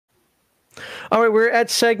All right, we're at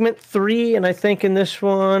segment 3, and I think in this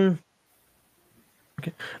one,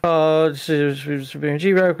 okay, this is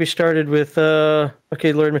G-Rock. We started with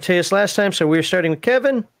Lord Mateus last time, so we're starting with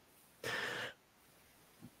Kevin.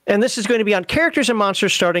 And this is going to be on characters and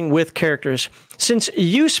monsters, starting with characters. Since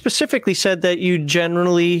you specifically said that you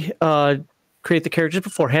generally create the characters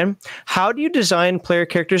beforehand, how do you design player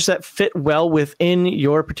characters that fit well within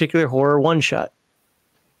your particular horror one-shot?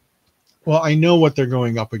 Well, I know what they're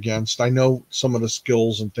going up against. I know some of the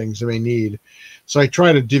skills and things they may need. So I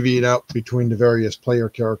try to divvy it up between the various player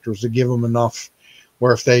characters to give them enough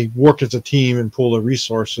where if they work as a team and pool their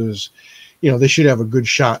resources, they should have a good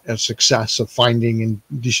shot at success of finding and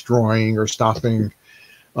destroying or stopping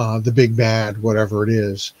the big bad, whatever it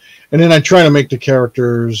is. And then I try to make the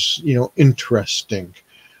characters, interesting.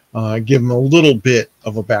 Give them a little bit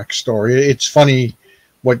of a backstory. It's funny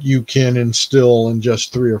what you can instill in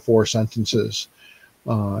just 3 or 4 sentences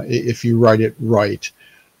if you write it right.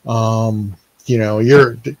 Your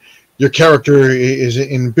character is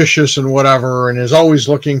ambitious and whatever and is always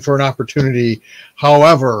looking for an opportunity.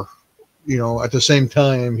 However, at the same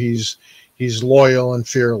time, he's loyal and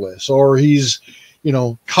fearless, or he's,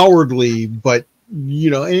 cowardly, but, and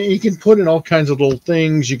you can put in all kinds of little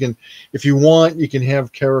things. You can, if you want, you can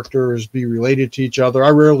have characters be related to each other.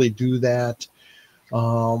 I rarely do that.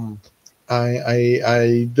 The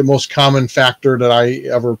most common factor that I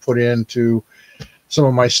ever put into some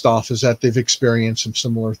of my stuff is that they've experienced some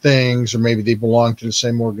similar things, or maybe they belong to the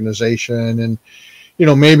same organization, and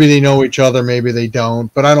maybe they know each other, maybe they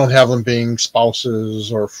don't, but I don't have them being spouses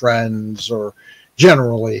or friends or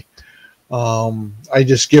generally. I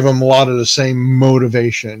just give them a lot of the same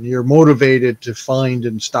motivation. You're motivated to find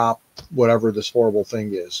and stop whatever this horrible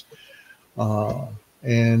thing is.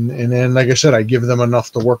 And then, like I said, I give them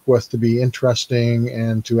enough to work with to be interesting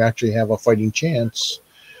and to actually have a fighting chance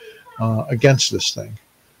against this thing.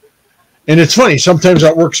 And it's funny, sometimes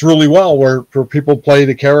that works really well where people play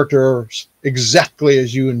the characters exactly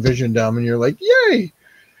as you envisioned them, and you're like, yay!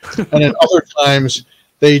 And then other times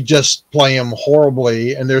they just play them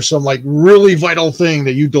horribly, and there's some like really vital thing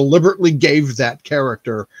that you deliberately gave that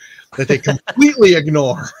character that they completely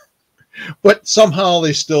ignore, but somehow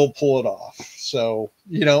they still pull it off. So,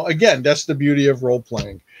 again, that's the beauty of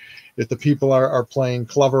role-playing. If the people are playing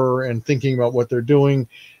clever and thinking about what they're doing,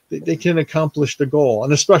 they can accomplish the goal,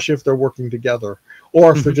 and especially if they're working together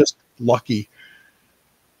or if they're just lucky.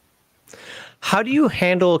 How do you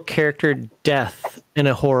handle character death in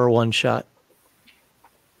a horror one-shot?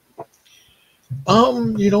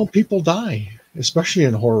 People die, especially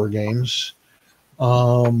in horror games.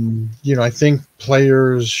 I think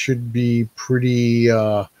players should be pretty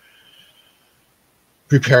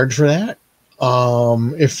prepared for that.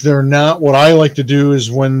 If they're not, what I like to do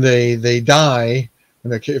is when they die,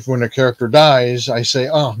 when a character dies, I say,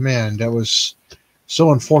 oh man, that was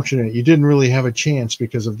so unfortunate. You didn't really have a chance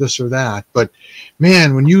because of this or that. But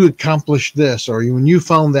man, when you accomplished this, or when you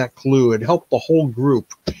found that clue, it helped the whole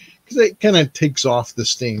group. Because it kind of takes off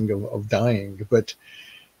this thing of dying. But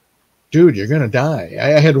dude, you're going to die.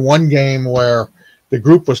 I had one game where the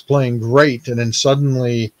group was playing great, and then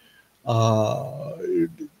suddenly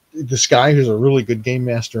this guy who's a really good game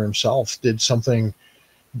master himself did something.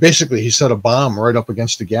 Basically, he set a bomb right up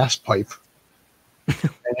against the gas pipe.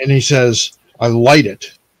 And he says, I light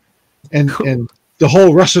it. And the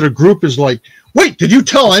whole rest of the group is like, wait, did you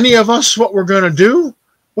tell any of us what we're going to do?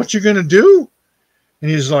 What you're going to do? And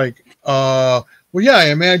he's like, well, yeah,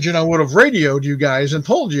 I imagine I would have radioed you guys and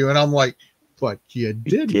told you. And I'm like, but you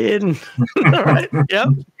didn't. All right. Yep.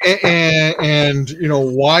 And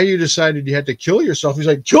why you decided you had to kill yourself. He's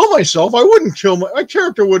like, kill myself? I wouldn't kill my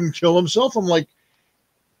character wouldn't kill himself. I'm like,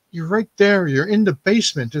 you're right there. You're in the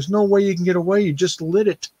basement. There's no way you can get away. You just lit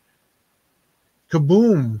it.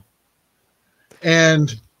 Kaboom.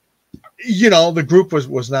 And, the group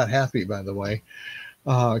was not happy, by the way,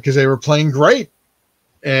 because they were playing great.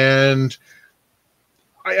 And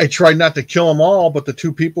I tried not to kill them all, but the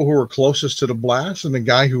 2 people who were closest to the blast and the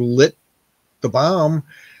guy who lit the bomb,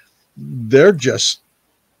 they're just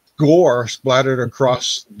gore splattered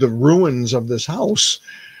across the ruins of this house.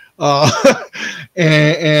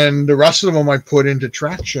 And the rest of them I put into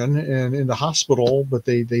traction and in the hospital, but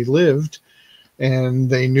they lived, and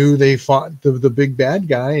they knew they fought the big bad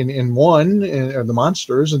guy and won, and the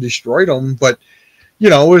monsters, and destroyed them. But,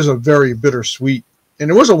 it was a very bittersweet,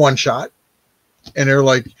 and it was a one shot, and they're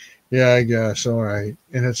like, yeah, I guess. All right.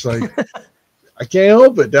 And it's like, I can't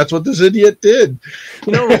help it. That's what this idiot did.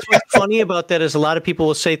 What's funny about that is a lot of people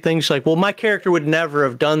will say things like, well, my character would never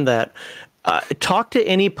have done that. Talk to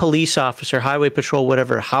any police officer, highway patrol,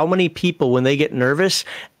 whatever. How many people, when they get nervous,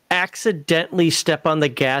 accidentally step on the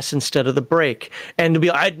gas instead of the brake. And to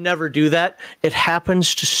be, I'd never do that. It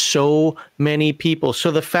happens to so many people.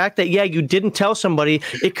 So the fact that, yeah, you didn't tell somebody,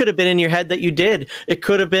 it could have been in your head that you did. It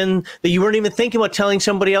could have been that you weren't even thinking about telling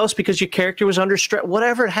somebody else because your character was under stress,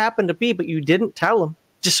 whatever it happened to be, but you didn't tell them.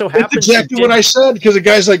 Just so happens. That's exactly what I said, because the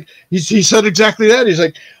guy's like, he said exactly that. He's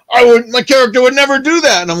like, my character would never do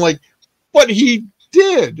that. And I'm like, but he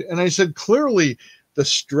did. And I said, clearly the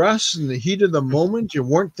stress and the heat of the moment, you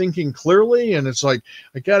weren't thinking clearly. And it's like,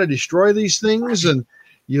 I got to destroy these things. And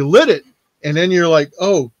you lit it. And then you're like,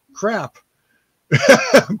 oh, crap.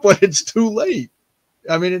 But it's too late.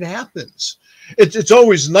 I mean, it happens. It's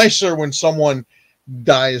always nicer when someone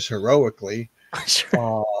dies heroically.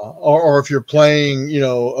 Or if you're playing,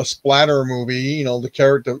 a splatter movie, the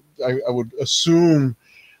character, I would assume,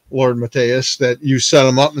 Lord Matthias, that you set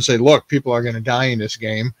them up and say, look, people are going to die in this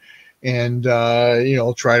game, and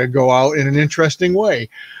try to go out in an interesting way.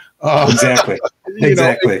 Exactly.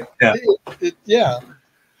 Yeah.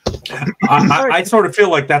 I sort of feel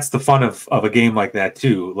like that's the fun of a game like that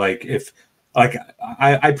too. Like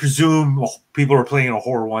I presume people are playing a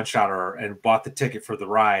horror one-shot and bought the ticket for the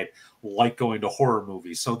ride, like going to horror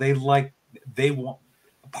movies. So they want,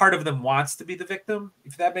 part of them wants to be the victim,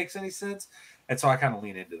 if that makes any sense. And so I kind of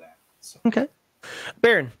lean into that. So. Okay.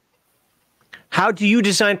 Baron, how do you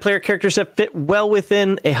design player characters that fit well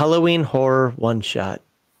within a Halloween horror one-shot?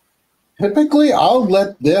 Typically, I'll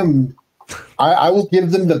let them, I will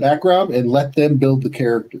give them the background and let them build the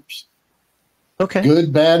characters. Okay.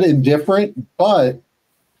 Good, bad, indifferent. But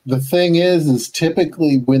the thing is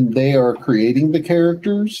typically when they are creating the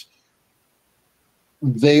characters,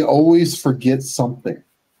 they always forget something.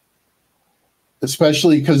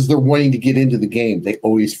 Especially because they're wanting to get into the game. They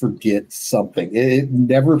always forget something. It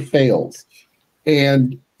never fails.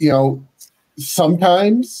 And,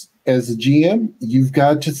 sometimes as a GM, you've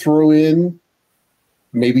got to throw in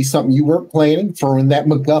maybe something you weren't planning, throw in that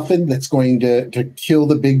MacGuffin that's going to kill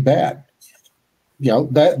the big bad.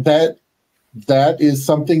 That is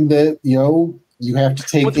something that, you have to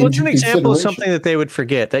take into consideration. What's an example of something that they would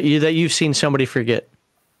forget, that you've seen somebody forget?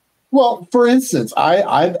 Well, for instance,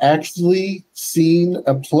 I've actually seen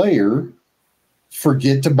a player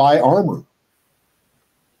forget to buy armor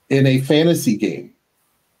in a fantasy game,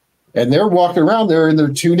 and they're walking around there in their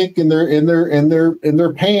tunic and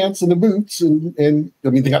their pants and the boots, and I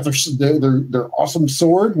mean they got their awesome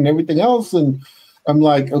sword and everything else, and I'm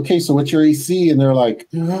like, okay, so what's your AC? And they're like,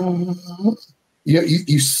 you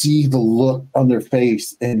see the look on their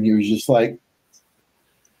face, and you're just like.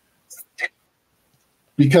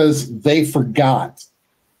 Because they forgot,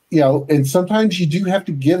 and sometimes you do have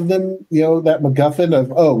to give them, that MacGuffin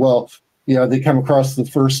of, oh, well, they come across the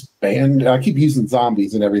first band. I keep using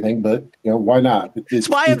zombies and everything, but, why not? It's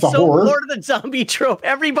why I'm so bored of the zombie trope.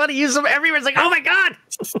 Everybody uses them. Everyone's like, oh, my God.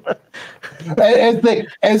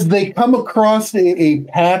 As they come across a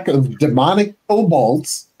pack of demonic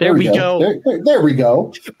kobolds. There we go. There we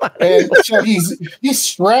go. And so he's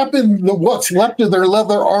strapping what's left of their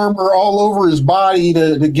leather armor all over his body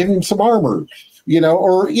to give him some armor,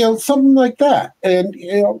 or something like that. And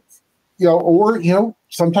or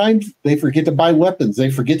sometimes they forget to buy weapons, they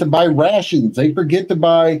forget to buy rations, they forget to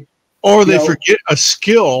buy, or they forget a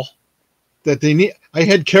skill that they need. I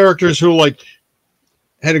had characters who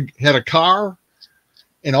had a car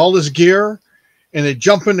and all this gear, and they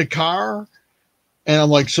jump in the car. And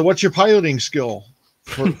I'm like, so what's your piloting skill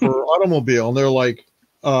for automobile? And they're like,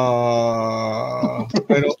 I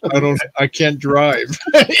can't drive.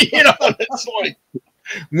 It's like,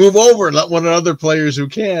 move over and let one of the other players who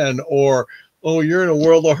can, or, oh, you're in a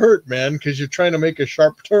world of hurt, man, because you're trying to make a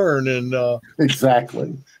sharp turn. And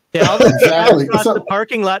exactly. Yeah, exactly. Across the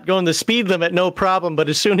parking lot going the speed limit, no problem. But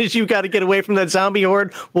as soon as you got to get away from that zombie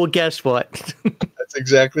horde, well, guess what? That's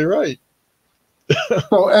exactly right.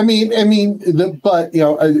 So and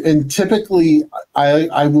typically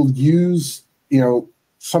I will use,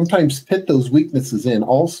 sometimes put those weaknesses in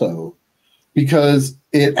also, because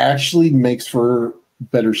it actually makes for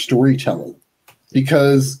better storytelling.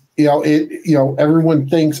 Because everyone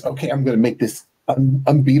thinks, okay, I'm going to make this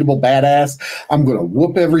unbeatable badass. I'm going to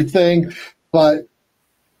whoop everything, but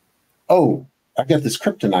oh, I got this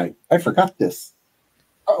kryptonite. I forgot this.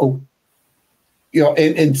 Oh.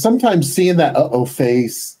 And sometimes seeing that uh-oh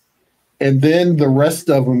face, and then the rest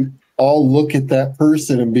of them all look at that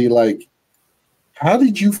person and be like, how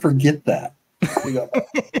did you forget that?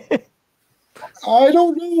 I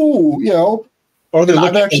don't know, Or they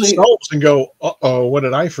look at themselves and go, uh-oh, what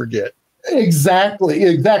did I forget?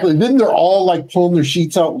 Exactly. Then they're all like pulling their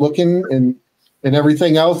sheets out looking and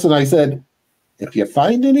everything else. And I said, if you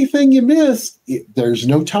find anything you missed, there's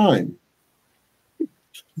no time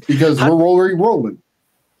because we're already rolling.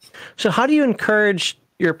 So how do you encourage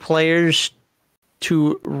your players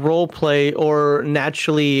to role play or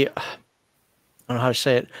naturally, I don't know how to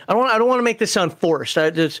say it. I don't want to make this sound forced. I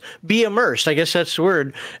just be immersed. I guess that's the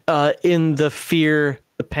word, in the fear,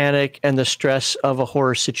 the panic, and the stress of a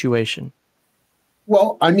horror situation.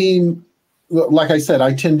 Well, I mean, like I said,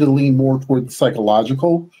 I tend to lean more toward the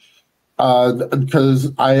psychological,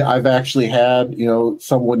 because I've actually had,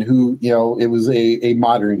 someone who, it was a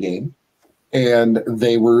modern game, and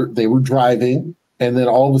they were driving, and then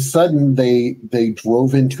all of a sudden they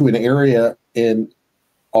drove into an area and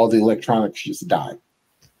all the electronics just died.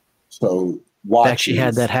 So I actually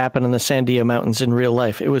had that happen in the Sandia Mountains in real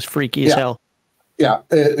life. It was freaky as hell. Yeah,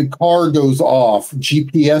 a car goes off,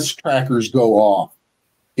 GPS trackers go off.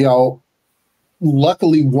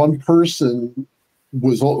 Luckily one person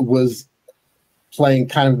was playing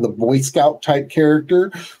kind of the Boy Scout type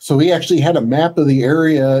character, so he actually had a map of the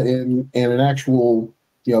area and an actual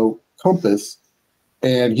compass,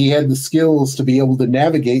 and he had the skills to be able to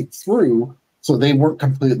navigate through, so they weren't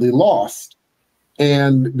completely lost.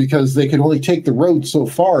 And because they could only take the road so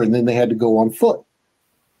far, and then they had to go on foot.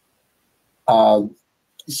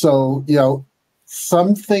 So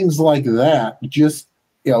some things like that, just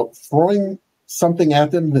throwing something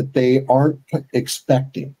at them that they aren't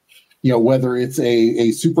expecting. Whether it's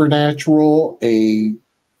a supernatural, a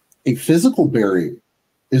physical barrier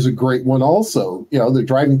is a great one also. They're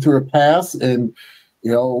driving through a pass, and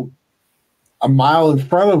a mile in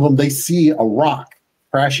front of them, they see a rock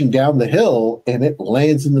crashing down the hill, and it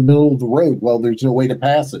lands in the middle of the road. Well, there's no way to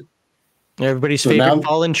pass it. Everybody's favorite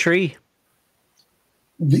fallen tree.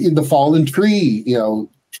 The fallen tree,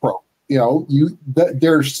 trope.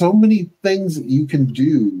 There are so many things that you can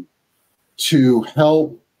do to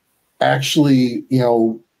help actually,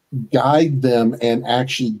 guide them and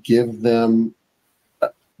actually give them,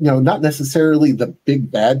 not necessarily the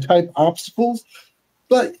big bad type obstacles,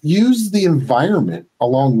 but use the environment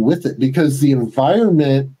along with it, because the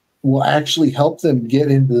environment will actually help them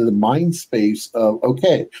get into the mind space of,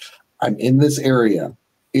 okay, I'm in this area.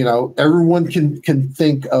 Everyone can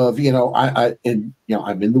think of, I'm in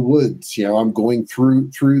the woods, I'm going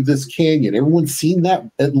through this canyon. Everyone's seen that,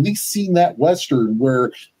 at least seen that Western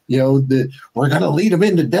where, we're going to lead them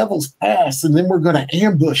into Devil's Pass and then we're going to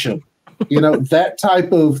ambush them, that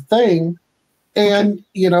type of thing. And,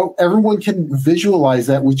 everyone can visualize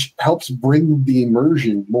that, which helps bring the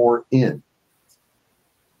immersion more in.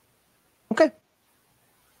 Okay.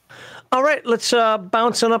 All right, let's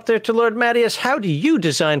bounce on up there to Lord Mattias. How do you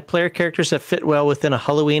design player characters that fit well within a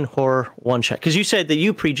Halloween horror one-shot? Because you said that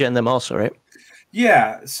you pre-gen them also, right?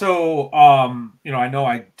 Yeah. So, I know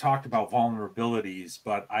I talked about vulnerabilities,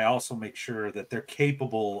 but I also make sure that they're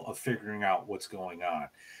capable of figuring out what's going on.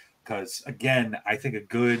 Because, again, I think a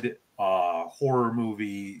good horror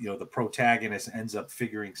movie, the protagonist ends up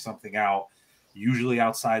figuring something out, usually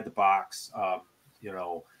outside the box,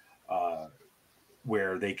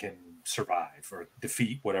 where they can survive or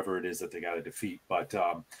defeat whatever it is that they got to defeat. But,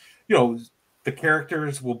 the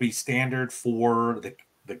characters will be standard for the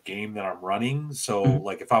game that I'm running. So,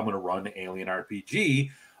 like, if I'm going to run Alien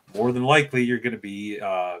RPG, more than likely you're going to be,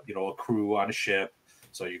 a crew on a ship.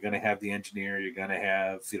 So you're going to have the engineer, you're going to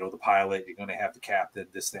have, the pilot, you're going to have the captain,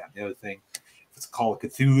 this, that, and the other thing. If it's a Call of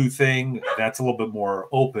Cthulhu thing, that's a little bit more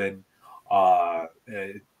open, because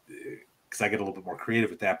I get a little bit more creative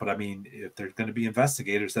with that. But I mean, if there's going to be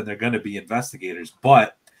investigators, then they're going to be investigators,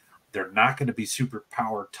 but they're not going to be super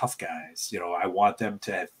power tough guys. I want them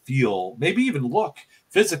to feel, maybe even look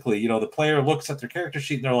physically, the player looks at their character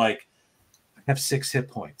sheet and they're like, I have 6 hit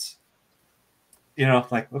points.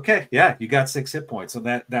 Like, okay, yeah, you got 6 hit points. So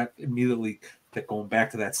that immediately, going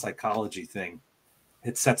back to that psychology thing,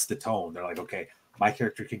 it sets the tone. They're like, okay, my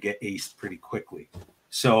character can get aced pretty quickly.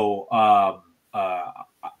 So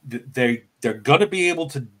they're going to be able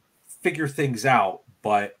to figure things out,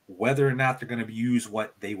 but whether or not they're going to use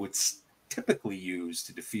what they would typically use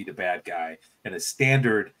to defeat a bad guy in a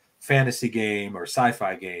standard fantasy game or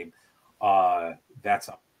sci-fi game, that's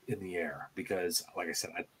up in the air. Because, like I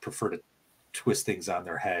said, I prefer to twist things on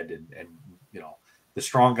their head, and the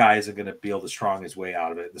strong guy isn't going to be able to strong his way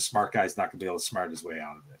out of it. The smart guy's not going to be able to smart his way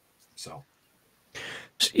out of it. So,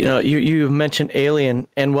 you mentioned Alien,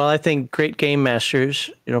 and while I think great game masters,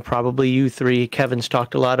 probably you three, Kevin's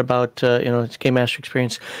talked a lot about, his game master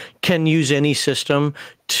experience, can use any system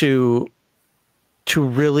to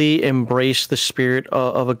really embrace the spirit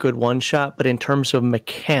of a good one shot. But in terms of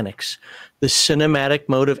mechanics, the cinematic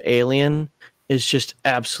mode of Alien is just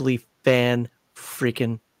absolutely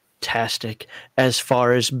fan-freaking fantastic as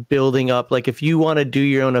far as building up. Like if you want to do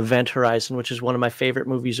your own Event Horizon, which is one of my favorite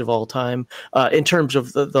movies of all time, in terms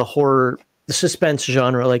of the horror, the suspense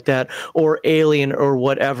genre like that, or Alien or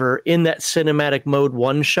whatever, in that cinematic mode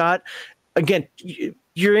one shot, again,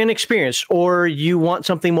 you're inexperienced or you want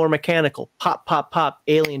something more mechanical. Pop, pop, pop.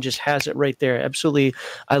 Alien just has it right there. Absolutely.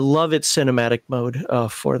 I love its cinematic mode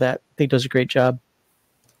for that. I think it does a great job.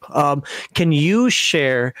 Can you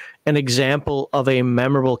share an example of a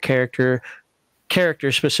memorable character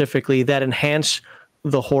specifically that enhanced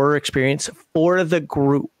the horror experience for the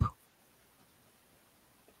group?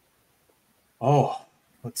 Oh,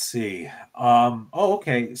 let's see.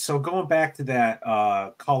 Okay. So going back to that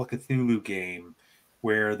Call of Cthulhu game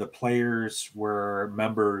where the players were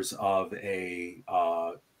members of a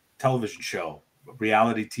television show,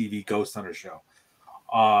 reality TV ghost hunter show.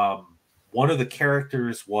 One of the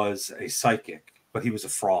characters was a psychic, but he was a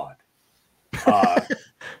fraud.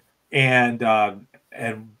 And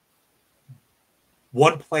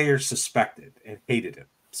one player suspected and hated him.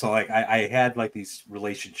 So like I had like these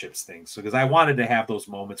relationships things. So because I wanted to have those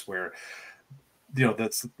moments where, you know,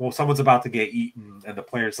 someone's about to get eaten and the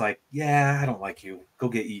player's like, yeah, I don't like you. Go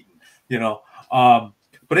get eaten, you know?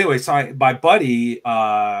 But anyway, so my buddy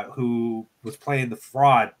who was playing the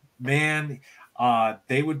fraud, man,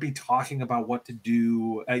 they would be talking about what to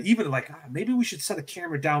do. Even like, maybe we should set a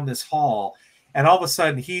camera down this hall. And all of a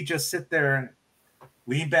sudden he'd just sit there and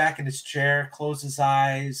lean back in his chair, close his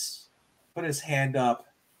eyes, put his hand up,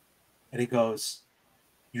 and he goes,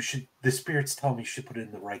 the spirits tell me you should put it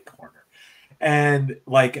in the right corner. And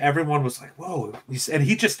like everyone was like, whoa. And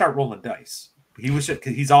he'd just start rolling dice.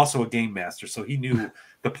 He's also a game master, so he knew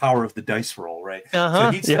the power of the dice roll, right?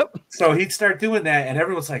 So he'd start doing that, and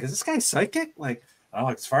everyone's like, is this guy psychic? Like, I'm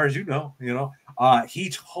like, as far as you know. He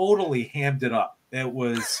totally hammed it up. It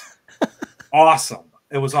was awesome.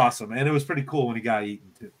 It was awesome. And it was pretty cool when he got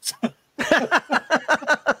eaten too.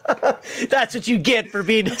 That's what you get for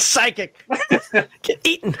being psychic. Get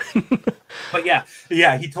eaten. But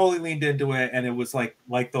yeah, he totally leaned into it, and it was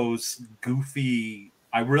like those goofy.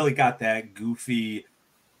 I really got that goofy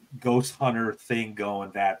ghost hunter thing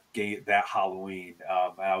going that Halloween.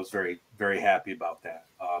 And I was very, very happy about that.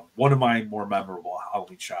 One of my more memorable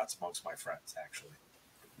Halloween shots amongst my friends, actually.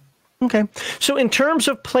 Okay, so in terms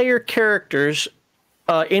of player characters,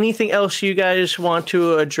 anything else you guys want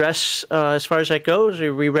to address as far as that goes?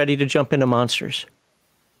 Are we ready to jump into monsters?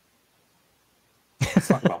 Let's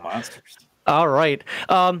talk about monsters. All right.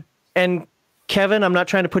 And Kevin, I'm not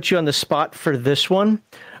trying to put you on the spot for this one,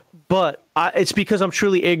 but it's because I'm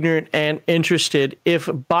truly ignorant and interested. If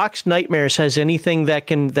Box Nightmares has anything that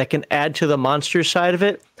can add to the monster side of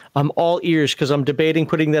it, I'm all ears because I'm debating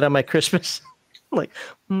putting that on my Christmas. Like,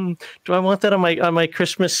 do I want that on my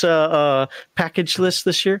Christmas package list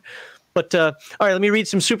this year? But all right, let me read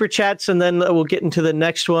some super chats and then we'll get into the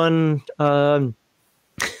next one.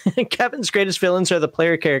 Kevin's greatest villains are the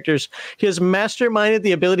player characters. He has masterminded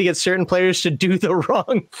the ability to get certain players to do the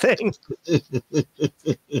wrong thing.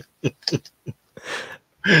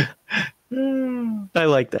 I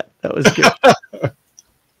like that. That was good.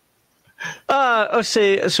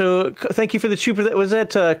 So thank you for the super. Was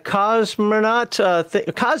that Cosmonaut?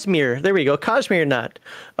 Cosmere. There we go. Cosmere.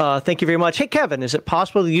 Thank you very much. Hey, Kevin, is it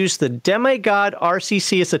possible to use the Demigod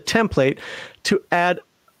RCC as a template to add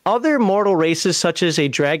other mortal races such as a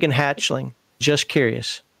dragon hatchling? Just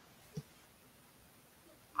curious.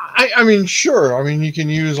 I mean, sure. I mean, you can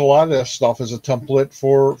use a lot of that stuff as a template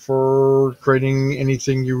for creating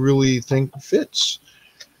anything you really think fits.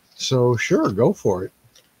 So sure, go for it.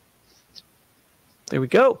 There we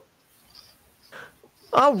go.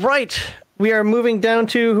 All right. We are moving down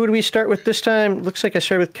to, who do we start with this time? Looks like I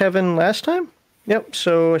started with Kevin last time. Yep.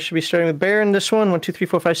 So I should be starting with Baron this one. 1, 2, 3,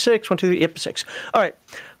 4, 5, 6. 1, 2, 3, yep, 6. All right.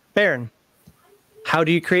 Baron, how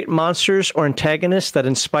do you create monsters or antagonists that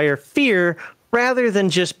inspire fear rather than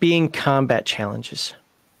just being combat challenges?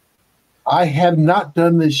 I have not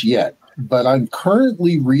done this yet, but I'm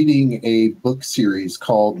currently reading a book series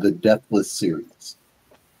called the Deathless series.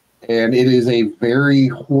 And it is a very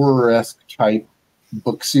horror-esque type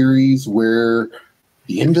book series where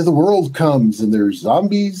the end of the world comes and there's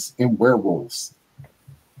zombies and werewolves.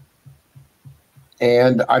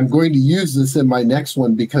 And I'm going to use this in my next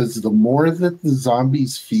one because the more that the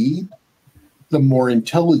zombies feed, the more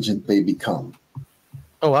intelligent they become.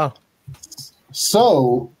 Oh, wow.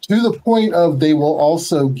 So, to the point of they will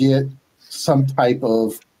also get some type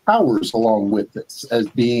of powers along with this as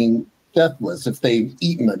being deathless if they've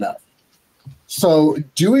eaten enough. So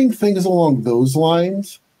doing things along those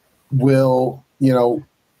lines will,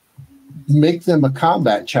 make them a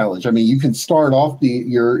combat challenge. I mean, you can start off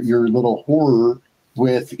your little horror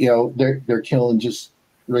with, you know, they're killing just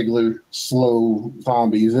regular slow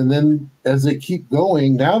zombies, and then as they keep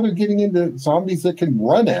going, now they're getting into zombies that can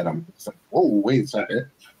run at them. It's like, oh, wait a second.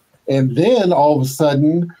 And then all of a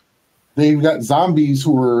sudden they've got zombies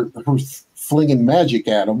who are flinging magic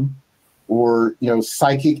at them, or, you know,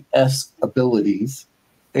 psychic-esque abilities,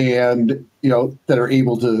 and, you know, that are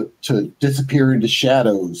able to disappear into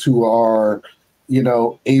shadows, who are, you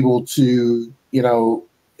know, able to, you know,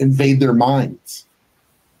 invade their minds,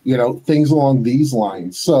 you know, things along these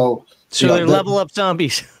lines. So they're level up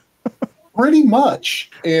zombies. Pretty much.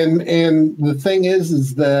 And the thing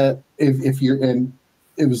is that if you're in,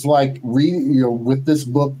 it was like reading, you know, with this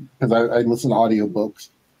book, because I listen to audiobooks,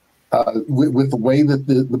 with the way that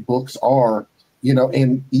the books are, you know,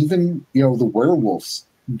 and even, you know, the werewolves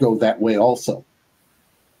go that way also.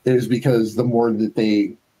 It is because the more that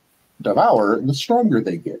they devour, the stronger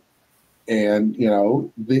they get. And, you know,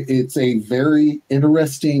 it's a very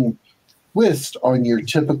interesting twist on your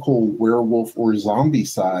typical werewolf or zombie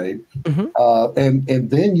side. And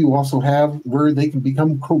then you also have where they can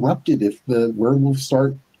become corrupted if the werewolves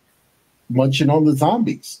start munching on the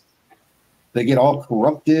zombies. They get all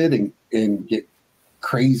corrupted and get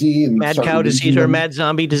crazy. And mad cow disease or mad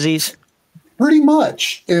zombie disease? Pretty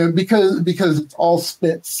much. And because it's all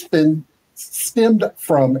stemmed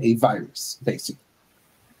from a virus, basically.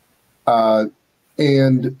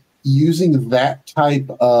 And using that type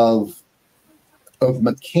of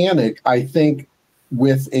mechanic, I think,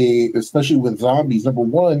 especially with zombies, number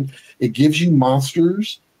one, it gives you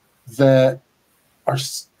monsters that are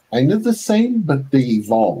kind of the same, but they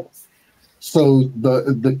evolve. So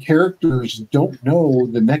the characters don't know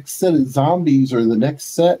the next set of zombies or the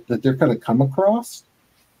next set that they're going to come across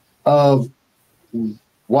of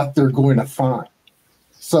what they're going to find.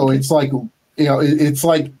 So it's like, you know, it's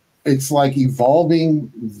like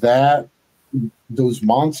evolving those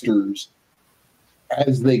monsters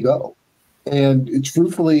as they go. And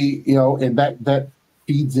truthfully, you know, and that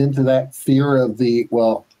feeds into that fear of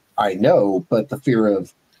well, I know, but the fear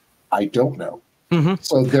of I don't know.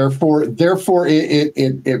 So therefore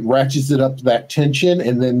it ratchets it up to that tension,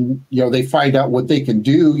 and then, you know, they find out what they can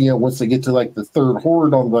do, you know, once they get to like the third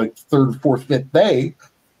horde on like the third, fourth, fifth day,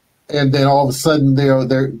 and then all of a sudden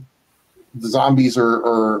the zombies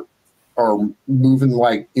are moving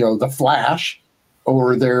like, you know, the Flash,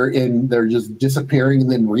 or they're just disappearing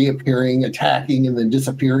and then reappearing, attacking and then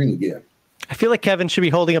disappearing again. I feel like Kevin should be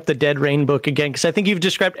holding up the Dead Rain book again, because I think you've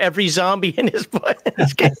described every zombie in his book.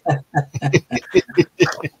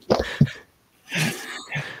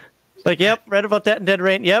 Like, yep, read about that in Dead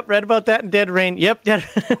Rain. Yep, read about that in Dead Rain. Yep, Dead.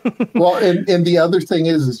 Well, and the other thing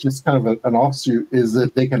is just kind of an offshoot, is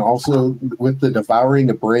that they can also, with the devouring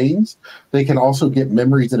of brains, they can also get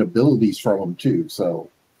memories and abilities from them too. So,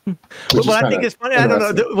 what I think is funny, I don't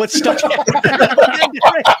know what's stuck.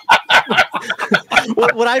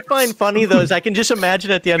 What I find funny, though, is I can just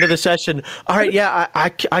imagine at the end of the session, all right, yeah,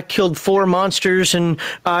 I killed 4 monsters, and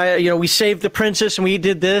you know, we saved the princess, and we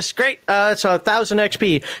did this. Great, it's 1,000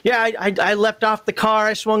 XP. Yeah, I leapt off the car,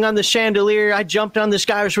 I swung on the chandelier, I jumped on this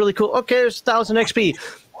guy, it was really cool. Okay, there's 1,000 XP.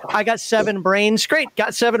 I got 7 brains. Great,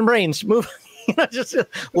 got 7 brains. Move, you know, just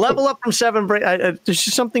level up from 7 brains. There's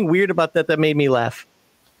just something weird about that made me laugh.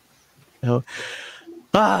 So,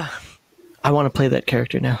 I want to play that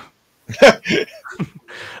character now.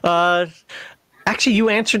 Actually, you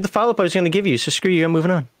answered the follow-up I was going to give you, so screw you, I'm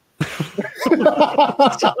moving on.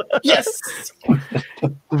 Yes.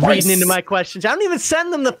 Reading into my questions. I don't even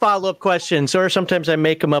send them the follow-up questions, or sometimes I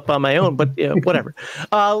make them up on my own, but whatever.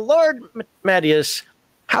 Lord Mattias,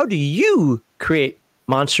 how do you create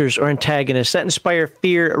monsters or antagonists that inspire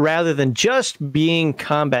fear rather than just being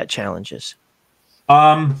combat challenges?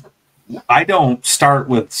 I don't start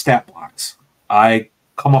with stat blocks. I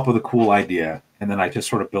come up with a cool idea, and then I just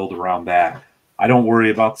sort of build around that. I don't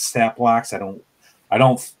worry about the stat blocks. I don't,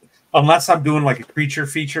 unless I'm doing like a creature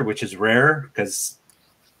feature, which is rare, because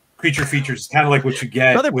creature features is kind of like what you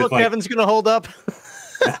get. Another book like, Kevin's going to hold up.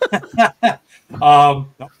 No,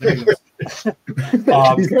 there he goes. He's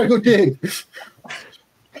got to go dig.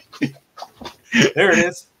 There it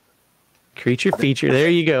is. Creature feature. There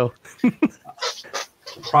you go.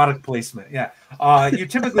 Product placement. Yeah. You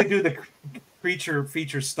typically do the creature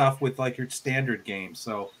feature stuff with like your standard game.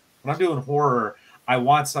 So when I'm doing horror, I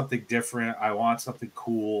want something different. I want something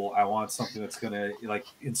cool. I want something that's going to like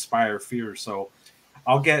inspire fear. So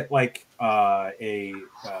I'll get like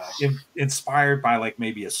inspired by like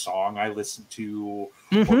maybe a song I listened to,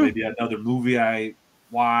 or maybe another movie I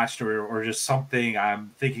watched, or just something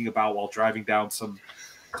I'm thinking about while driving down some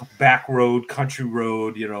back road, country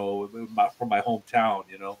road, you know, from my hometown,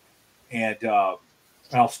 you know, and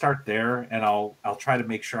I'll start there, and I'll try to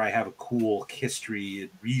make sure I have a cool history and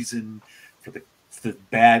reason for the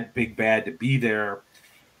big bad to be there,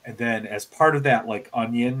 and then as part of that, like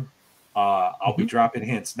onion, I'll be dropping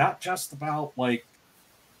hints, not just about like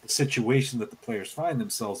the situation that the players find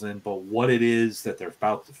themselves in, but what it is that they're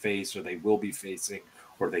about to face, or they will be facing,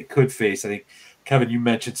 or they could face. I think, Kevin, you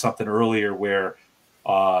mentioned something earlier where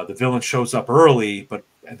the villain shows up early, but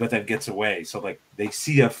then gets away. So like they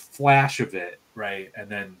see a flash of it, right?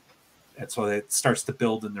 And so it starts to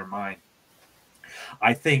build in their mind.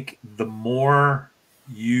 I think the more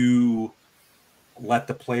you let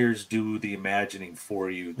the players do the imagining for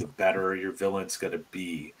you, the better your villain's going to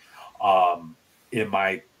be. In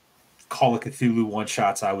my Call of Cthulhu one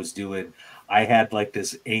shots I was doing, I had like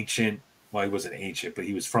this ancient, well, he wasn't ancient, but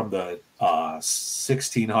he was from the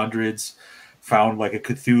 1600s, found like a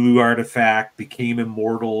Cthulhu artifact, became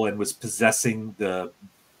immortal, and was possessing the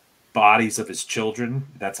bodies of his children.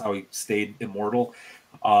 That's how he stayed immortal.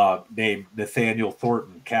 Named Nathaniel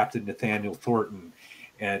Thornton, Captain Nathaniel Thornton.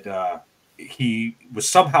 And he was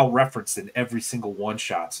somehow referenced in every single one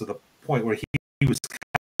shot. So the point where he was kind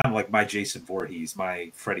of like my Jason Voorhees,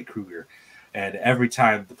 my Freddy Krueger. And every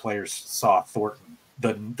time the players saw Thornton,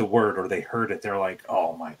 the word, or they heard it, they're like,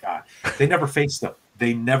 oh my God. They never faced him.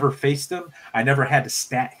 I never had to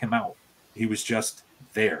stat him out. He was just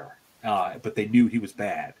there. But they knew he was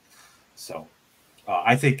bad. So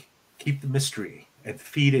I think keep the mystery and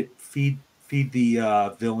feed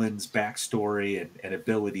the villain's backstory and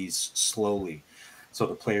abilities slowly, so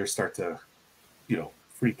the players start to,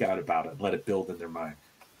 freak out about it and let it build in their mind.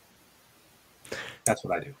 That's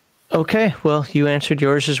what I do. Okay, well, you answered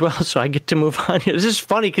yours as well, so I get to move on. This is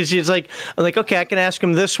funny because I'm like, okay, I can ask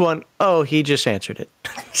him this one. Oh, he just answered it.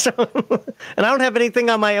 So, and I don't have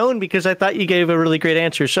anything on my own because I thought you gave a really great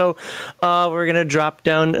answer. So we're going to drop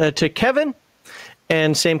down to Kevin.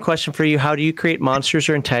 And same question for you. How do you create monsters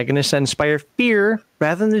or antagonists that inspire fear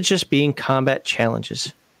rather than just being combat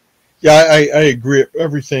challenges? Yeah, I agree.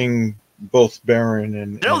 Everything both Baron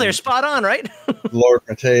and they're spot on, right? Lord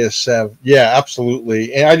Mateus have. Yeah,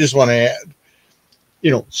 absolutely. And I just want to add,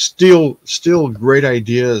 steal great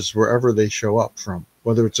ideas wherever they show up from.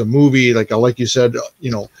 Whether it's a movie, like you said,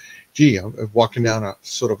 gee, I'm walking down a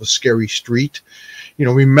sort of a scary street.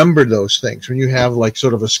 Remember those things. When you have like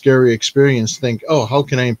sort of a scary experience, think, oh, how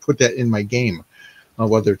can I put that in my game?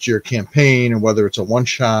 Whether it's your campaign or whether it's a one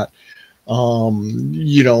shot,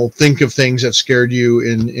 think of things that scared you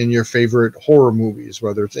in your favorite horror movies,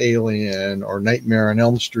 whether it's Alien or Nightmare on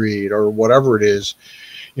Elm Street or whatever it is.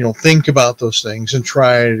 Think about those things and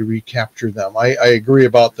try to recapture them. I agree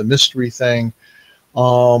about the mystery thing.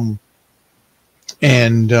 Not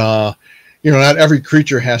every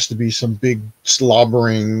creature has to be some big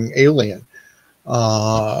slobbering alien.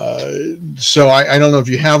 So I don't know if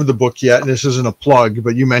you have the book yet. This isn't a plug,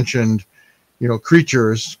 but you mentioned,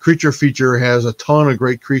 creatures. Creature Feature has a ton of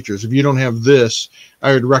great creatures. If you don't have this,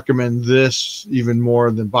 I would recommend this even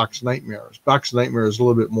more than Box Nightmares. Box Nightmares is a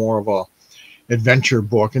little bit more of a adventure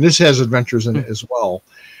book, and this has adventures in it as well.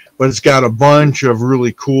 But it's got a bunch of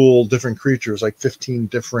really cool different creatures, like 15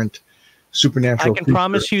 different supernatural. I can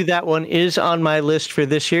promise you that one is on my list for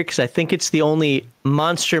this year because I think it's the only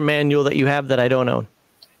monster manual that you have that I don't own.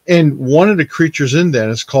 And one of the creatures in that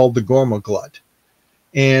is called the Gormaglut,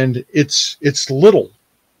 and it's little.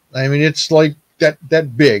 I mean, it's like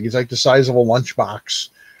that big. It's like the size of a lunchbox,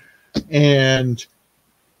 and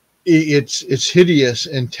it's hideous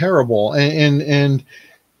and terrible. And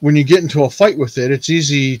when you get into a fight with it, it's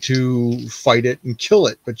easy to fight it and kill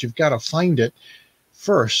it, but you've got to find it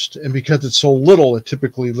first. And because it's so little, it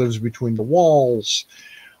typically lives between the walls,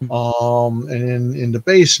 and in the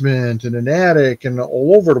basement and an attic and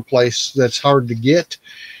all over the place. That's hard to get.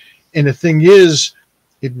 And the thing is,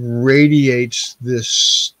 it radiates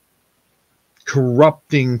this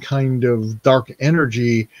corrupting kind of dark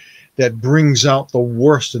energy that brings out the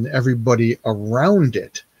worst in everybody around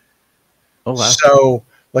it. Oh, wow. So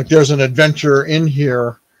like there's an adventure in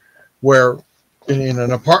here where in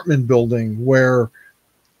an apartment building where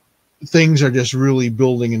things are just really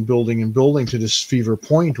building and building and building to this fever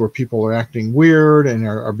point where people are acting weird and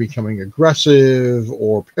are becoming aggressive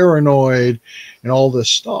or paranoid and all this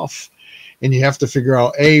stuff. And you have to figure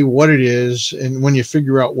out, what it is. And when you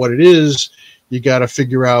figure out what it is, you got to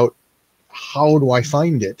figure out, how do I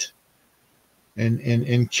find it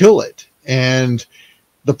and kill it? And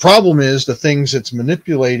the problem is the things it's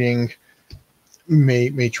manipulating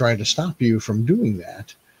may try to stop you from doing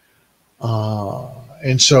that.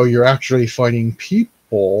 And so you're actually fighting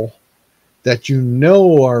people that you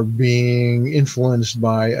know are being influenced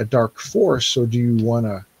by a dark force. So do you want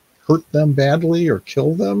to hurt them badly or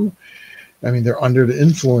kill them? I mean, they're under the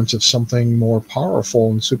influence of something more powerful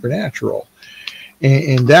and supernatural.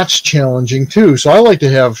 And that's challenging too. So I like to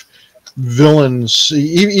have villains,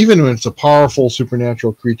 even when it's a powerful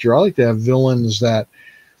supernatural creature, I like to have villains that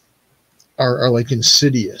are like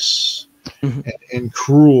insidious and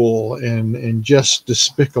cruel and just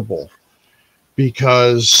despicable,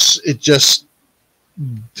 because it just,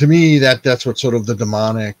 to me, that's what sort of the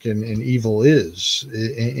demonic and evil is.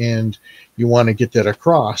 And you want to get that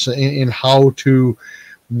across, and how to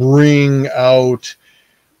bring out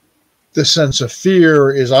the sense of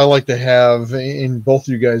fear is, I like to have, and both of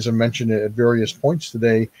you guys have mentioned it at various points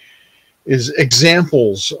today, is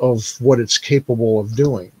examples of what it's capable of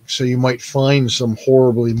doing. So you might find some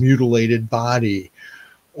horribly mutilated body,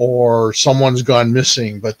 or someone's gone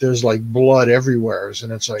missing, but there's like blood everywhere.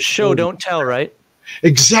 And it's like, show, don't tell, right?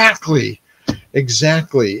 Exactly.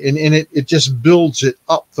 And it just builds it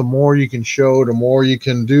up. The more you can show, the more you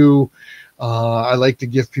can do. I like to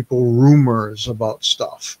give people rumors about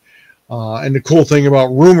stuff. And the cool thing about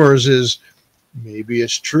rumors is, maybe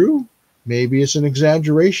it's true, maybe it's an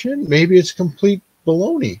exaggeration, maybe it's complete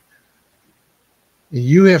baloney.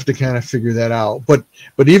 You have to kind of figure that out. But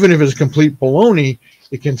even if it's complete baloney,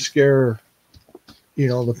 it can scare,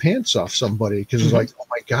 the pants off somebody, because it's like, oh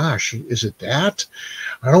my gosh, is it that?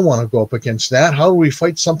 I don't want to go up against that. How do we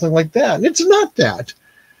fight something like that? And it's not that.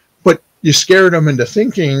 But you scared them into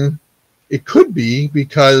thinking it could be,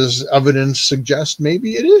 because evidence suggests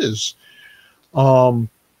maybe it is. And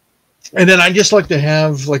then I just like to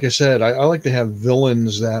have, like I said, I like to have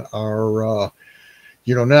villains that are,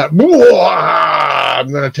 not, I'm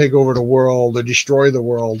going to take over the world or destroy the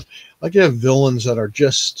world. I like to have villains that are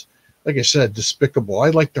just, like I said, despicable. I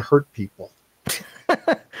like to hurt people,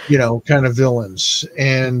 kind of villains.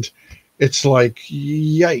 And it's like,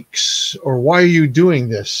 yikes, or why are you doing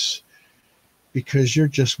this? Because you're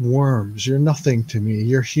just worms. You're nothing to me.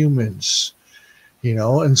 You're humans,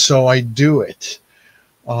 and so I do it.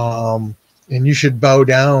 And you should bow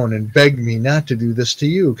down and beg me not to do this to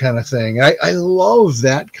you, kind of thing. I love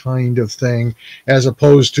that kind of thing, as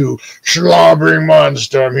opposed to slobbering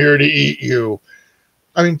monster, I'm here to eat you.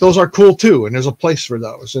 I mean, those are cool too, and there's a place for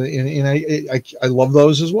those, and I love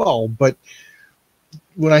those as well. But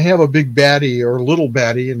when I have a big baddie or a little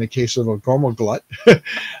baddie, in the case of a Gormaglut,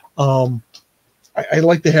 I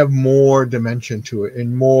like to have more dimension to it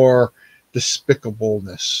and more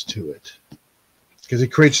despicableness to it, because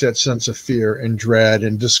it creates that sense of fear and dread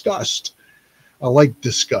and disgust. I like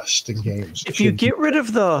disgust in games. If you get rid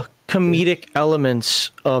of the comedic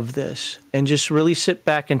elements of this and just really sit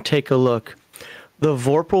back and take a look, the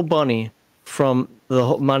Vorpal Bunny from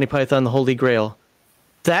the Monty Python, the Holy Grail,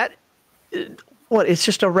 it's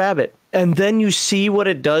just a rabbit. And then you see what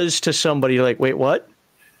it does to somebody. You're like, wait, what?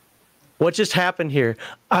 What just happened here?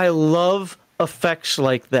 I love effects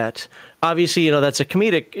like that. Obviously, that's a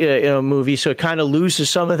comedic movie, so it kind of loses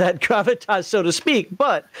some of that gravitas, so to speak.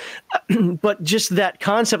 But just that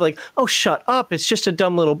concept, like, oh, shut up! It's just a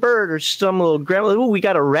dumb little bird or some little grandma. Oh, we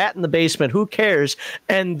got a rat in the basement. Who cares?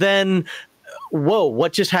 And then, whoa,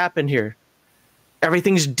 what just happened here?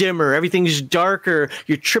 Everything's dimmer. Everything's darker.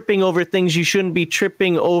 You're tripping over things you shouldn't be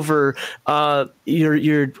tripping over. I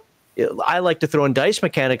like to throw in dice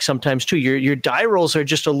mechanics sometimes too. Your die rolls are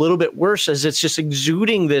just a little bit worse, as it's just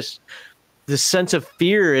exuding this sense of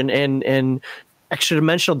fear and extra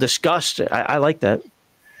dimensional disgust. I like that.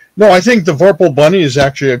 No, I think the Vorpal Bunny is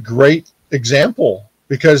actually a great example,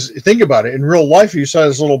 because think about it. In real life, you saw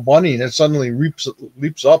this little bunny and it suddenly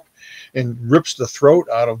leaps up and rips the throat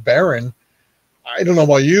out of Baron. I don't know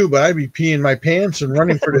about you, but I'd be peeing my pants and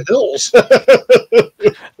running for the hills.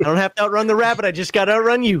 I don't have to outrun the rabbit. I just got to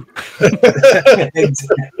outrun you.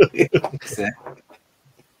 Exactly.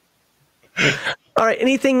 All right.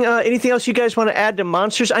 Anything else you guys want to add to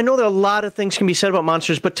monsters? I know there are a lot of things can be said about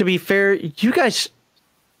monsters, but to be fair, you guys,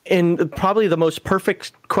 in probably the most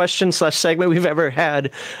perfect question / segment we've ever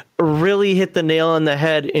had, really hit the nail on the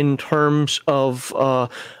head in terms of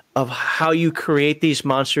how you create these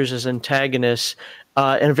monsters as antagonists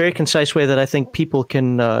in a very concise way that I think people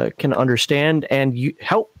can understand and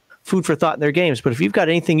help food for thought in their games. But if you've got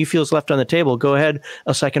anything you feel is left on the table, go ahead,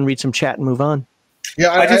 else I can read some chat and move on. Yeah,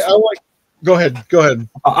 I like. Go ahead.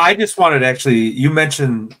 I just wanted, actually, you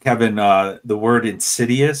mentioned, Kevin, the word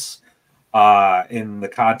insidious in the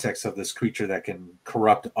context of this creature that can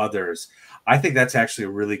corrupt others. I think that's actually a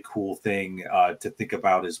really cool thing to think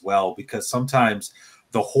about as well, because sometimes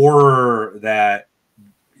the horror that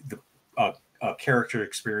the character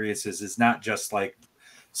experiences is not just like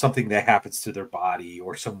something that happens to their body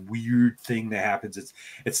or some weird thing that happens.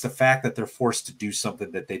 It's the fact that they're forced to do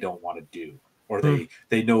something that they don't want to do, or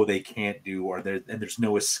they know they can't do, or there's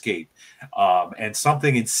no escape. And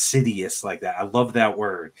something insidious like that. I love that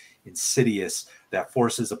word, insidious, that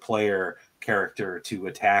forces a player character to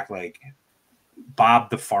attack like Bob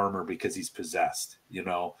the farmer because he's possessed. You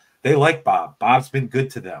know, they like Bob. Bob's been good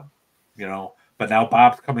to them, you know, but now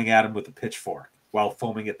Bob's coming at him with a pitchfork while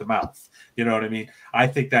foaming at the mouth. You know what I mean? I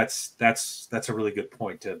think that's a really good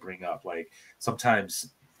point to bring up. Like sometimes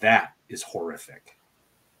that is horrific,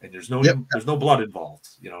 and there's no blood involved.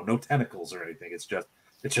 You know, no tentacles or anything. It's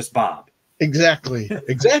just Bob. Exactly.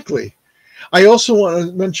 I also want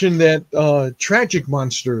to mention that tragic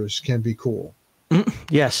monsters can be cool.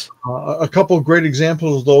 Yes. A couple of great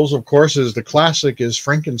examples of those, of course, is the classic is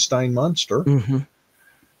Frankenstein Monster. Mm-hmm.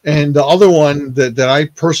 And the other one that I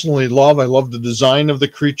personally love, I love the design of the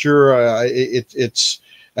creature. It's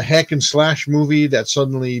a hack and slash movie that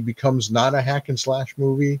suddenly becomes not a hack and slash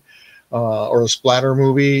movie or a splatter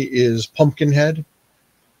movie, is Pumpkinhead.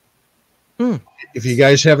 If you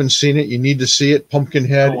guys haven't seen it, you need to see it.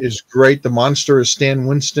 Pumpkinhead is great. The monster is Stan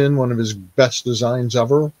Winston, one of his best designs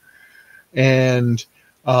ever. And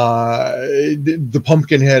the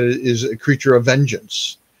Pumpkinhead is a creature of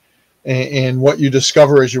vengeance. And what you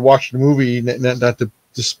discover as you watch the movie, not to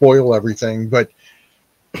spoil everything, but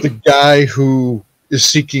the guy who is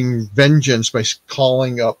seeking vengeance by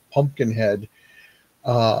calling up Pumpkinhead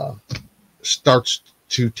starts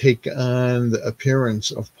to take on the appearance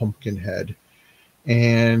of Pumpkinhead.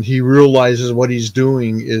 And he realizes what he's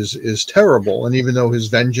doing is terrible. And even though his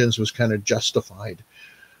vengeance was kind of justified,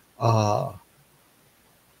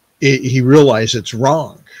 he realized it's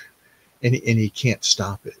wrong, and he can't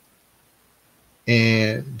stop it.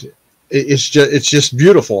 And it's just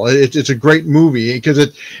beautiful. It's a great movie because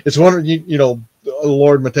it's one of, you know,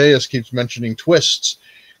 Lord Mateus keeps mentioning twists.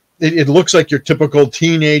 It looks like your typical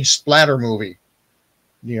teenage splatter movie.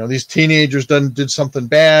 You know, these teenagers did something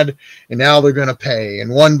bad, and now they're going to pay.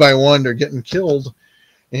 And one by one, they're getting killed,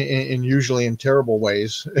 and usually in terrible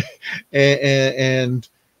ways. and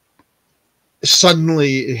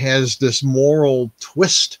suddenly it has this moral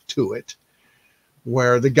twist to it,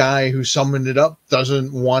 where the guy who summoned it up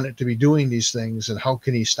doesn't want it to be doing these things, and how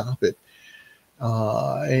can he stop it?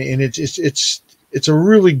 And it's a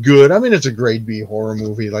really good, I mean, it's a grade B horror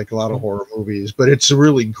movie, like a lot of horror movies, but it's a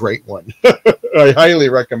really great one. I highly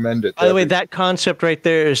recommend it. By the way, that concept right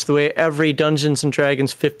there is the way every Dungeons and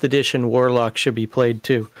Dragons 5th edition Warlock should be played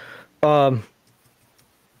too.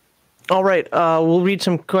 All right, we'll read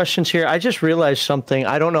some questions here. I just realized something.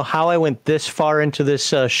 I don't know how I went this far into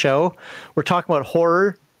this show. We're talking about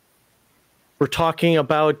horror. We're talking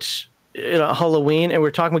about Halloween, and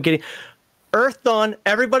we're talking about getting Earth Dawn.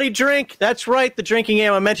 Everybody drink. That's right, the drinking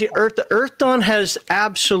game. I mentioned Earth. The Earth Dawn has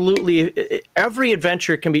absolutely every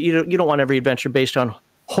adventure can be. You don't want every adventure based on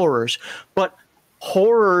horrors, but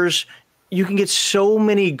horrors. You can get so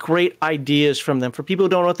many great ideas from them. For people who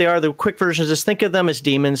don't know what they are, the quick versions is think of them as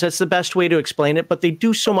demons. That's the best way to explain it, but they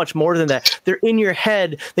do so much more than that. They're in your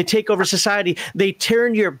head. They take over society. They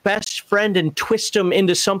turn your best friend and twist him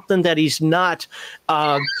into something that he's not.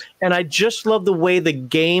 And I just love the way the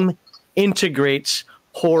game integrates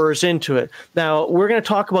horrors into it. Now, we're going to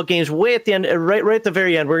talk about games way at the end, right at the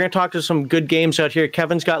very end. We're going to talk to some good games out here.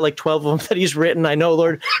 Kevin's got like 12 of them that he's written. I know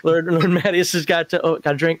Lord Mattias has got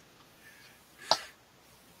a drink.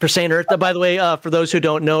 For saying Earth, by the way, for those who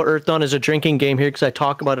don't know, Earth Dawn is a drinking game here because I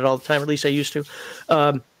talk about it all the time, or at least I used to.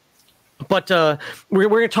 But we're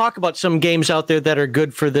going to talk about some games out there that are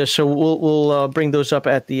good for this, so we'll bring those up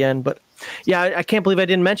at the end. But yeah, I can't believe I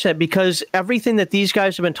didn't mention that, because everything that these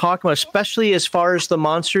guys have been talking about, especially as far as the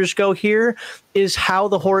monsters go here, is how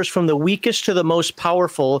the horrors from the weakest to the most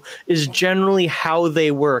powerful is generally how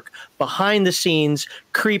they work. Behind the scenes,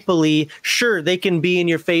 creepily, sure, they can be in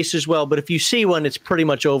your face as well, but if you see one, it's pretty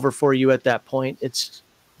much over for you at that point. It's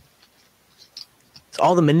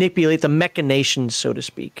all the manipulate, the machinations, so to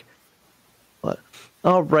speak. But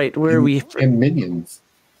all right, where are we? And minions.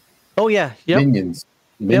 Oh yeah, yep.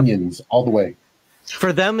 Minions, all the way.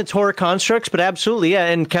 For them, it's horror constructs, but absolutely, yeah.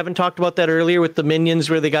 And Kevin talked about that earlier with the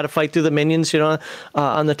minions, where they got to fight through the minions,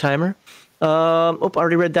 on the timer.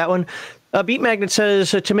 Already read that one. Beat Magnet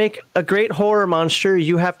says, to make a great horror monster,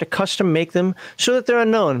 you have to custom make them so that they're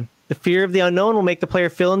unknown. The fear of the unknown will make the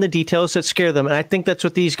player fill in the details that scare them. And I think that's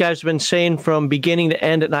what these guys have been saying from beginning to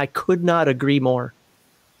end, and I could not agree more.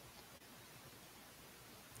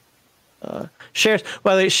 Sheriff,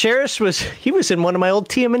 by the way, Sheriff was in one of my old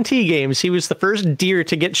TMNT games. He was the first deer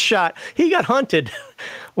to get shot. He got hunted.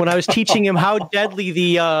 when I was teaching him how deadly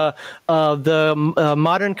the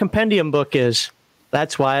Modern Compendium book is.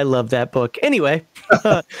 That's why I love that book. Anyway,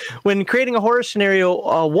 when creating a horror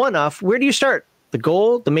scenario one-off, where do you start? The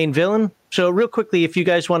goal, the main villain? So real quickly, if you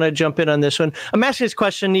guys want to jump in on this one, I'm asking this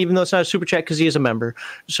question, even though it's not a super chat because he is a member.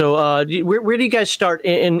 So where do you guys start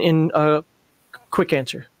in quick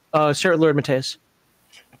answer? Start with Lord Mateus.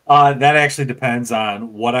 That actually depends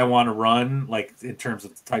on what I want to run, like in terms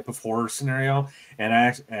of the type of horror scenario,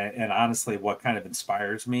 and honestly, what kind of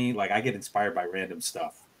inspires me. Like I get inspired by random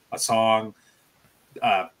stuff, a song,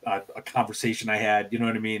 a conversation I had. You know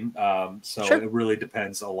what I mean? So Sure. It really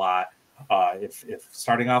depends a lot. If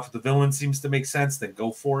starting off with the villain seems to make sense, then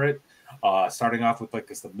go for it. Starting off with like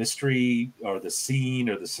the mystery or the scene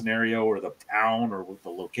or the scenario or the town or with the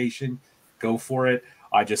location, go for it.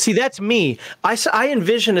 I just see that's me. I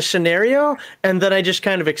envision a scenario and then I just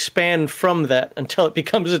kind of expand from that until it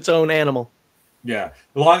becomes its own animal. Yeah,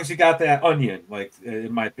 as long as you got that onion, like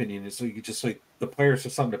in my opinion, is so you just like the players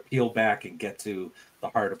have something to peel back and get to the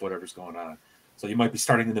heart of whatever's going on. So you might be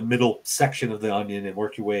starting in the middle section of the onion and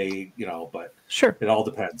work your way, but sure, it all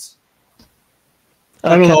depends.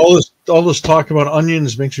 I don't know. All this talk about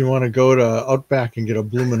onions makes me want to go to Outback and get a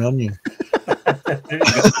bloomin' onion.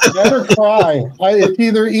 Never cry. It's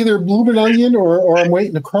either bloomin' onion or I'm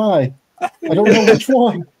waiting to cry. I don't know which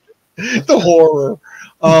one. The horror.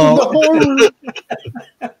 The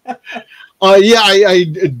horror. Yeah, I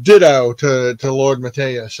ditto to Lord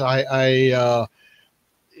Mateus.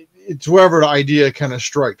 It's wherever the idea kind of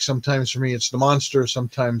strikes. Sometimes for me, it's the monster.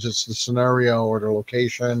 Sometimes it's the scenario or the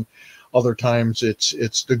location. Other times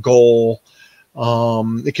it's the goal.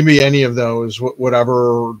 It can be any of those,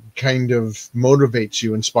 whatever kind of motivates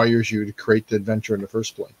you, inspires you to create the adventure in the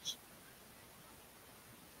first place.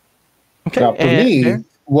 Okay. Now, for me,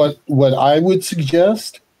 what I would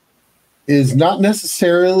suggest is not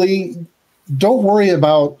necessarily, don't worry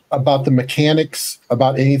about the mechanics,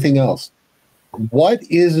 about anything else. What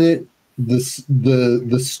is it,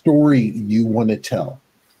 the story you want to tell?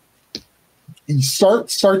 You start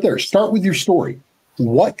there. Start with your story.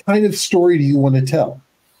 What kind of story do you want to tell?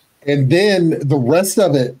 And then the rest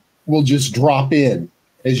of it will just drop in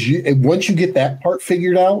and once you get that part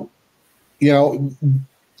figured out. You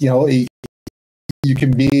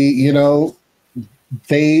can be, I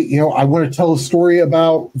want to tell a story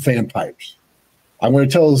about vampires. I want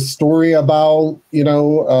to tell a story about,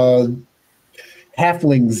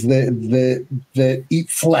 halflings that eat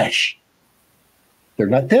flesh. They're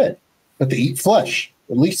not dead, but they eat flesh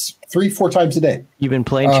at least 3-4 times a day. You've been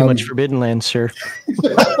playing too much Forbidden Lands, sir.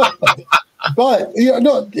 But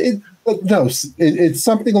it's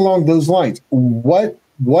something along those lines. What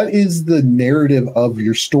is the narrative of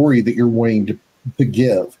your story that you're wanting to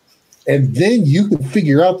give? And then you can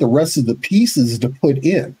figure out the rest of the pieces to put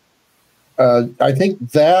in. I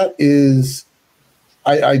think that is,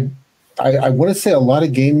 I want to say a lot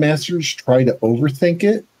of game masters try to overthink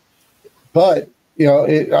it, but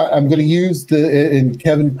I'm going to use and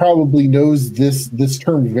Kevin probably knows this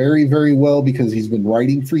term very, very well because he's been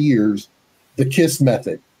writing for years, the KISS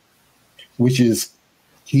method, which is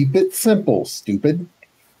keep it simple, stupid.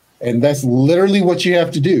 And that's literally what you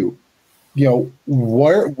have to do.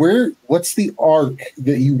 What's the arc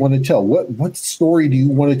that you want to tell? What story do you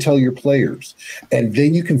want to tell your players? And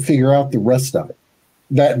then you can figure out the rest of it.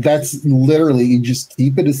 That's literally, you just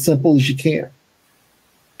keep it as simple as you can.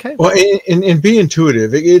 Okay. Well, and be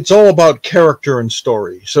intuitive. It's all about character and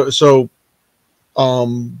story. So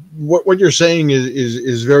what you're saying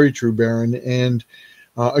is very true, Baron. And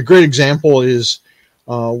a great example is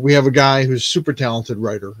we have a guy who's a super talented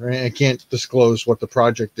writer. I can't disclose what the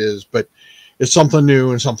project is, but it's something new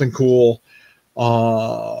and something cool,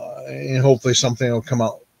 and hopefully something will come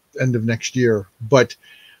out end of next year. But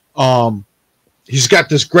he's got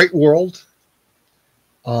this great world.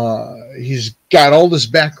 He's got all this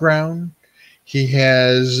background. He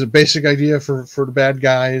has a basic idea for the bad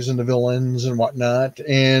guys and the villains and whatnot.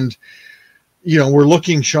 And,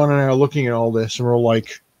 Sean and I are looking at all this and we're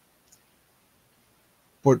like,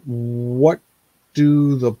 but what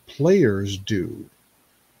do the players do?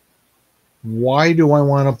 Why do I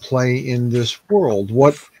want to play in this world?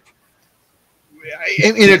 And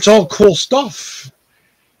it's all cool stuff.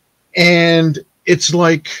 And it's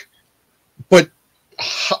like, but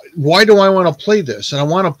why do I want to play this? And I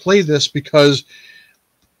want to play this because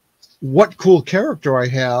what cool character I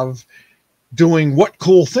have doing what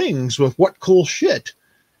cool things with what cool shit.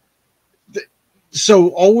 So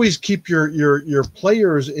always keep your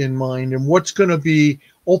players in mind and what's going to be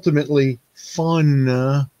ultimately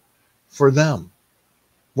fun for them.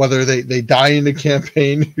 whether they die in the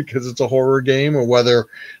campaign because it's a horror game, or whether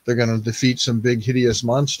they're going to defeat some big hideous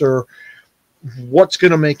monster. What's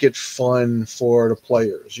going to make it fun for the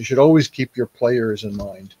players? You should always keep your players in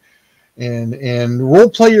mind, and role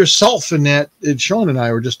play yourself in that. And Sean and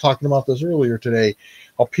I were just talking about this earlier today,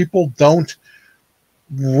 how people don't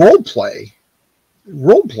role playing.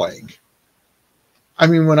 I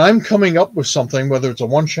mean, when I'm coming up with something, whether it's a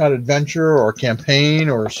one-shot adventure or a campaign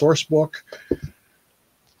or a source book,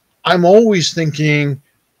 I'm always thinking,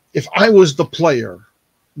 if I was the player,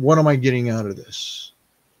 what am I getting out of this?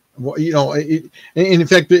 Well, you know, in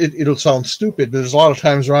fact, it'll sound stupid, but there's a lot of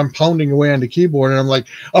times where I'm pounding away on the keyboard and I'm like,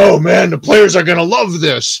 oh man, the players are going to love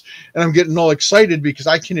this. And I'm getting all excited because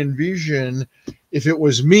I can envision if it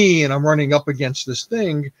was me and I'm running up against this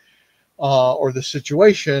thing or the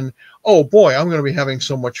situation, oh boy, I'm going to be having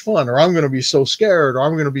so much fun, or I'm going to be so scared, or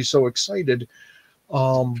I'm going to be so excited.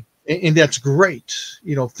 And that's great.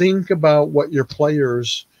 You know, think about what your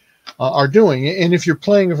players are doing. And if you're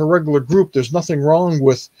playing with a regular group, there's nothing wrong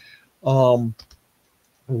with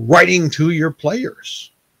writing to your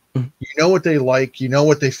players. You know what they like, you know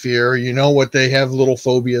what they fear, you know what they have little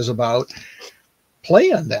phobias about.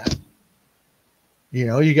 Play on that. You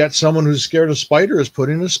know, you got someone who's scared of spiders, put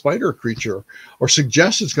in a spider creature, or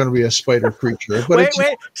suggest it's going to be a spider creature. But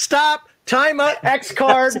wait, stop. Time out. X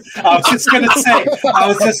card. I was just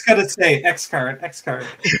gonna say X card.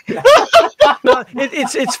 No,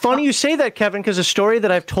 it's funny you say that, Kevin, because a story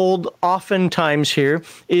that I've told oftentimes here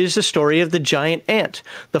is the story of the giant ant.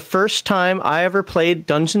 The first time I ever played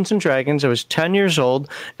Dungeons and Dragons, I was 10 years old,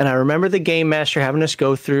 and I remember the game master having us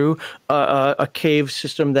go through a cave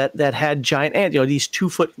system that had giant ants, you know, these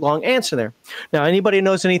 2-foot long ants in there. Now, anybody who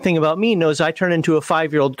knows anything about me knows I turn into a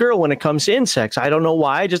 5-year-old girl when it comes to insects. I don't know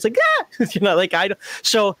why. I just like, you know, like I don't.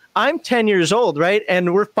 So I'm 10 years old, right?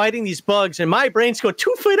 And we're fighting these bugs, and my brain's going,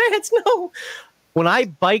 2-foot ants, no. When I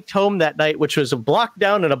biked home that night, which was a block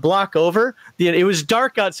down and a block over, it was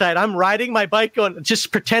dark outside. I'm riding my bike, going,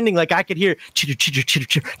 just pretending like I could hear chitter, chitter, chitter,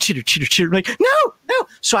 chitter, chitter, chitter, chitter. Like, no.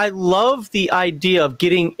 So I love the idea of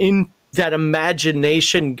getting in that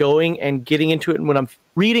imagination going and getting into it. And when I'm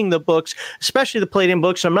reading the books, especially the Palladium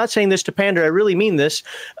books, I'm not saying this to pander, I really mean this.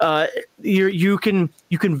 You can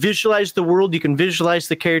visualize the world, you can visualize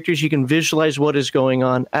the characters, you can visualize what is going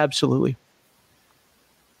on. Absolutely.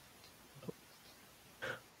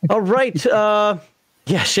 All right.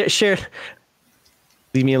 Share.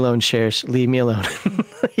 Leave me alone, Shares. Leave me alone.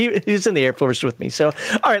 He's in the Air Force with me. So,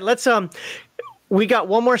 all right, let's we got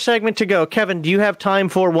one more segment to go. Kevin, do you have time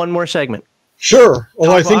for one more segment? Sure.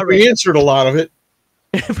 Well, I think we answered a lot of it.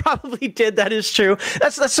 Probably did. That is true.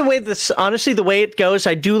 That's the way honestly, the way it goes.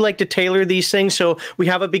 I do like to tailor these things. So we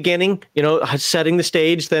have a beginning, you know, setting the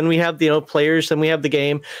stage. Then we have, you know, players. Then we have the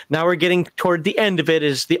game. Now we're getting toward the end of it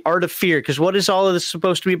is the art of fear. Because what is all of this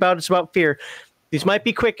supposed to be about? It's about fear. These might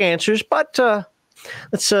be quick answers, but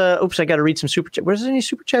let's, oops, I got to read some super chat. Where's any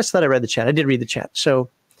super chats? That I read the chat. I did read the chat. So,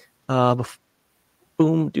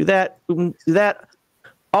 boom, do that. Boom, do that.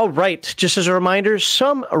 All right. Just as a reminder,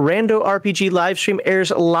 some Rando RPG live stream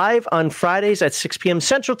airs live on Fridays at 6 p.m.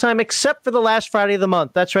 Central Time, except for the last Friday of the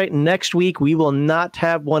month. That's right. Next week, we will not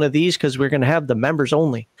have one of these because we're going to have the members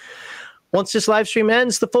only. Once this live stream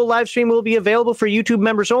ends, the full live stream will be available for YouTube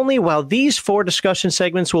members only, while these 4 discussion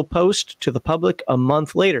segments will post to the public a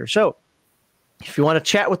month later. So if you want to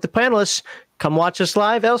chat with the panelists, come watch us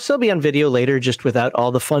live. I'll still be on video later, just without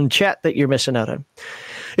all the fun chat that you're missing out on.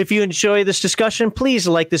 If you enjoy this discussion, please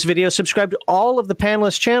like this video, subscribe to all of the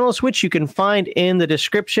panelists' channels, which you can find in the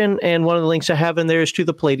description. And one of the links I have in there is to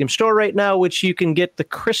the Palladium store right now, which you can get the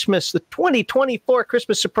 2024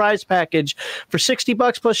 Christmas surprise package for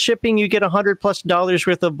 $60 plus shipping. You get $100+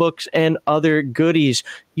 worth of books and other goodies.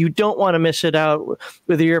 You don't want to miss it out.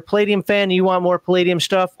 Whether you're a Palladium fan and you want more Palladium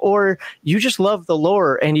stuff, or you just love the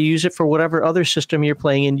lore and you use it for whatever other system you're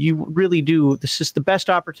playing in, you really do. This is the best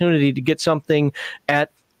opportunity to get something at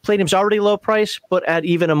Palladium's already low price, but at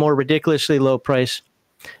even a more ridiculously low price.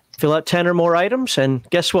 Fill out 10 or more items, and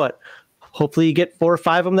guess what? Hopefully you get 4 or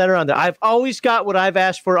 5 of them that are on there. I've always got what I've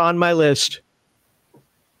asked for on my list.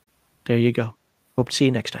 There you go. Hope to see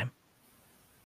you next time.